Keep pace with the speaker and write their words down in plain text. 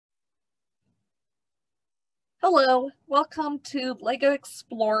Hello, welcome to LEGO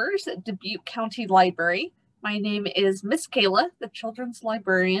Explorers at Dubuque County Library. My name is Miss Kayla, the Children's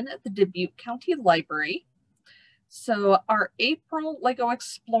Librarian at the Dubuque County Library. So our April LEGO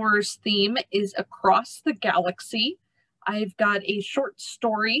Explorers theme is Across the Galaxy. I've got a short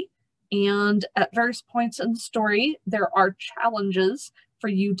story, and at various points in the story, there are challenges for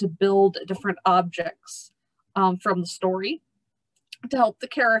you to build different objects from the story to help the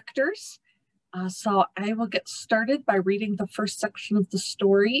characters. So I will get started by reading the first section of the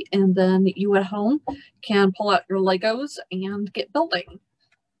story, and then you at home can pull out your Legos and get building.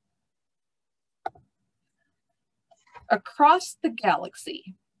 Across the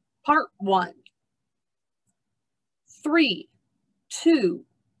Galaxy, Part 1. 3, 2,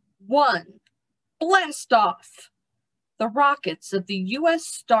 1, blast off! The rockets of the U.S.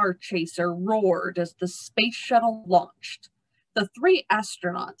 Star Chaser roared as the space shuttle launched. The three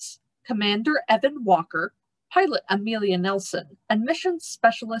astronauts, Commander Evan Walker, pilot Amelia Nelson, and mission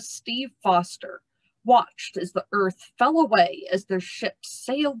specialist Steve Foster, watched as the Earth fell away as their ship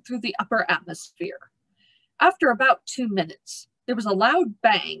sailed through the upper atmosphere. After about 2 minutes, there was a loud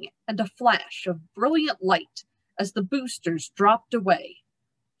bang and a flash of brilliant light as the boosters dropped away.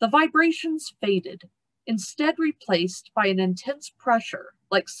 The vibrations faded, instead replaced by an intense pressure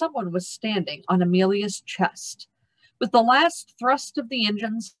like someone was standing on Amelia's chest. With the last thrust of the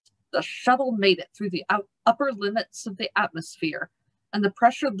engines, the shuttle made it through the upper limits of the atmosphere, and the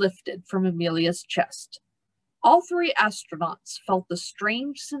pressure lifted from Amelia's chest. All three astronauts felt the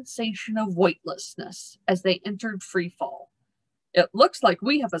strange sensation of weightlessness as they entered freefall. "It looks like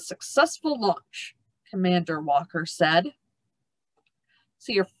we have a successful launch," Commander Walker said.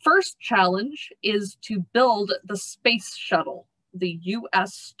 So your first challenge is to build the space shuttle, the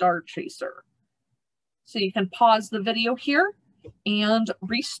U.S. Star Chaser. So you can pause the video here and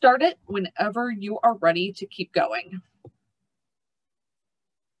restart it whenever you are ready to keep going.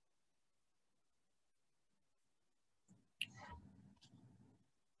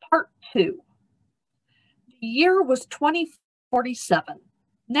 Part 2. The year was 2047.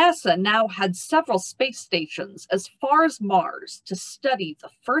 NASA now had several space stations as far as Mars to study the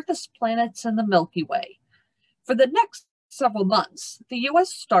furthest planets in the Milky Way. For the next several months, the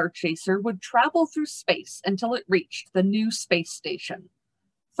U.S. Star Chaser would travel through space until it reached the new space station.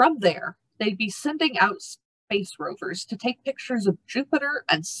 From there, they'd be sending out space rovers to take pictures of Jupiter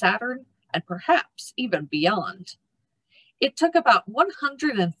and Saturn and perhaps even beyond. It took about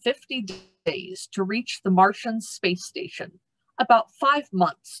 150 days to reach the Martian space station, about 5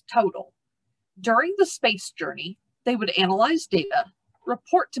 months total. During the space journey, they would analyze data,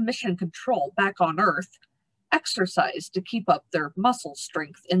 report to mission control back on Earth, exercise to keep up their muscle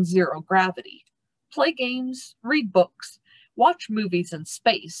strength in zero gravity, play games, read books, watch movies in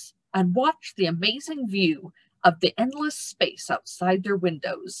space, and watch the amazing view of the endless space outside their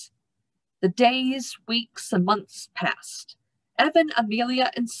windows. The days, weeks, and months passed. Evan, Amelia,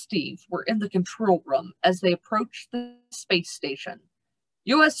 and Steve were in the control room as they approached the space station.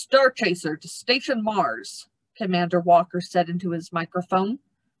 "U.S. Star Chaser to Station Mars," Commander Walker said into his microphone.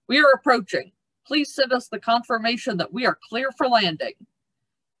 "We are approaching. Please send us the confirmation that we are clear for landing."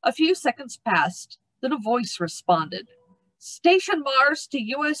 A few seconds passed, then a voice responded. "Station Mars to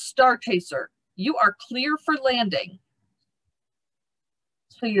U.S. Star Chaser. You are clear for landing."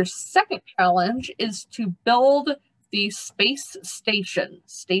 So your second challenge is to build the space station,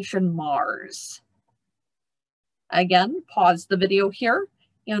 Station Mars. Again, pause the video here,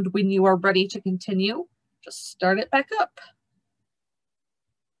 and when you are ready to continue, just start it back up.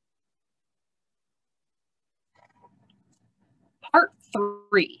 Part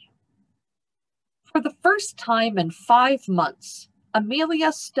 3. For the first time in 5 months,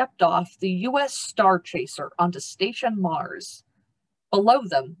 Amelia stepped off the U.S. Star Chaser onto Station Mars. Below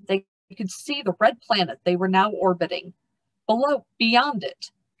them, they could see the red planet they were now orbiting. Beyond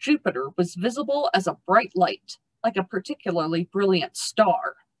it, Jupiter was visible as a bright light, like a particularly brilliant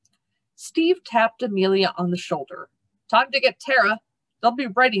star. Steve tapped Amelia on the shoulder. "Time to get Tara. They'll be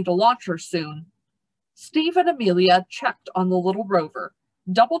ready to launch her soon." Steve and Amelia checked on the little rover,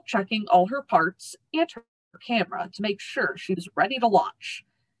 double-checking all her parts and her camera to make sure she was ready to launch.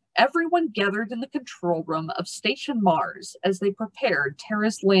 Everyone gathered in the control room of Station Mars as they prepared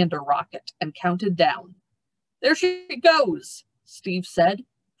Tara's lander rocket and counted down. "There she goes," Steve said,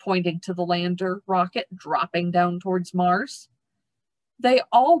 pointing to the lander rocket dropping down towards Mars. They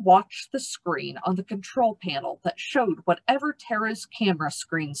all watched the screen on the control panel that showed whatever Tara's camera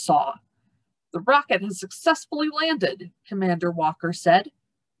screen saw. "The rocket has successfully landed," Commander Walker said.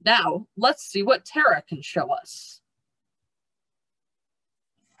 "Now, let's see what Tara can show us."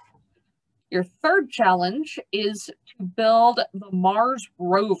 Your third challenge is to build the Mars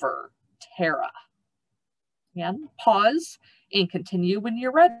rover, Terra. Again, pause and continue when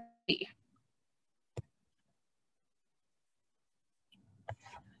you're ready.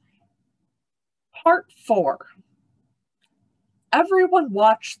 Part 4. Everyone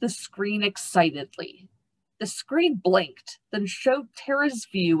watched the screen excitedly. The screen blinked, then showed Terra's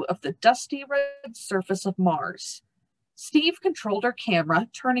view of the dusty red surface of Mars. Steve controlled her camera,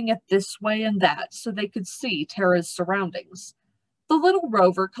 turning it this way and that so they could see Terra's surroundings. The little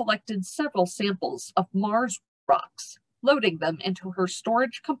rover collected several samples of Mars rocks, loading them into her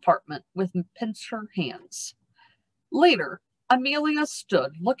storage compartment with pincer hands. Later, Amelia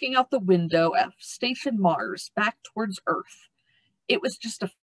stood looking out the window at Station Mars back towards Earth. It was just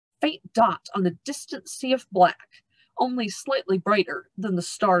a faint dot on the distant sea of black, only slightly brighter than the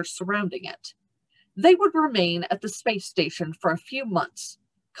stars surrounding it. They would remain at the space station for a few months,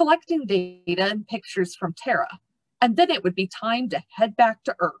 collecting data and pictures from Terra, and then it would be time to head back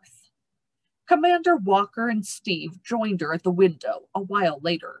to Earth. Commander Walker and Steve joined her at the window a while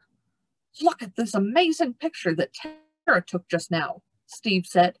later. "Look at this amazing picture that Terra took just now," Steve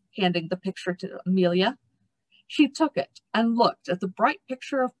said, handing the picture to Amelia. She took it and looked at the bright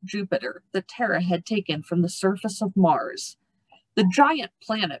picture of Jupiter that Terra had taken from the surface of Mars. The giant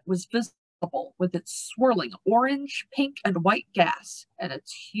planet was visible with its swirling orange, pink, and white gas and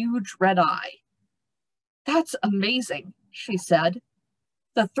its huge red eye. "That's amazing," she said.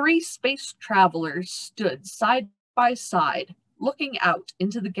 The three space travelers stood side by side, looking out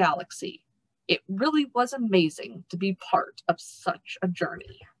into the galaxy. It really was amazing to be part of such a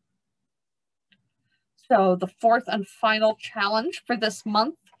journey. So the fourth and final challenge for this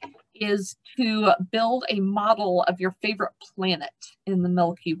month is to build a model of your favorite planet in the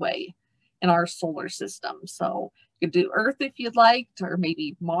Milky Way in our solar system. So you could do Earth if you'd like, or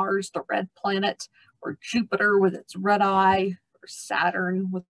maybe Mars, the red planet, or Jupiter with its red eye, or Saturn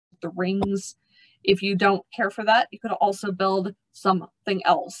with the rings. If you don't care for that, you could also build something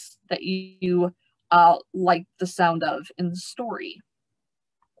else that you like the sound of in the story.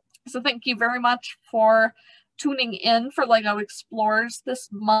 So thank you very much for tuning in for LEGO Explorers this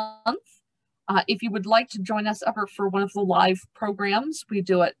month. If you would like to join us ever for one of the live programs, we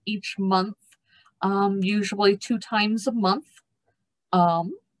do it each month, usually 2 times a month.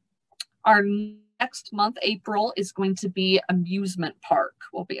 Our next month, April, is going to be amusement park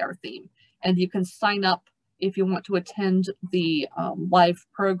will be our theme. And you can sign up if you want to attend the live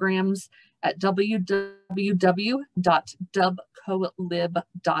programs at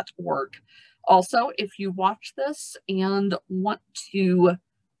www.dubcolib.org. Also, if you watch this and want to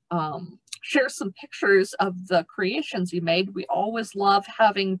share some pictures of the creations you made, we always love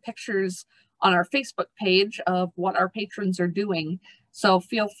having pictures on our Facebook page of what our patrons are doing. So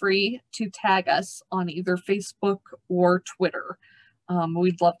feel free to tag us on either Facebook or Twitter.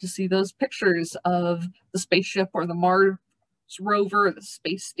 We'd love to see those pictures of the spaceship or the Mars rover, the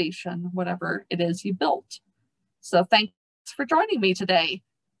space station, whatever it is you built. So thanks for joining me today.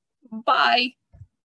 Bye.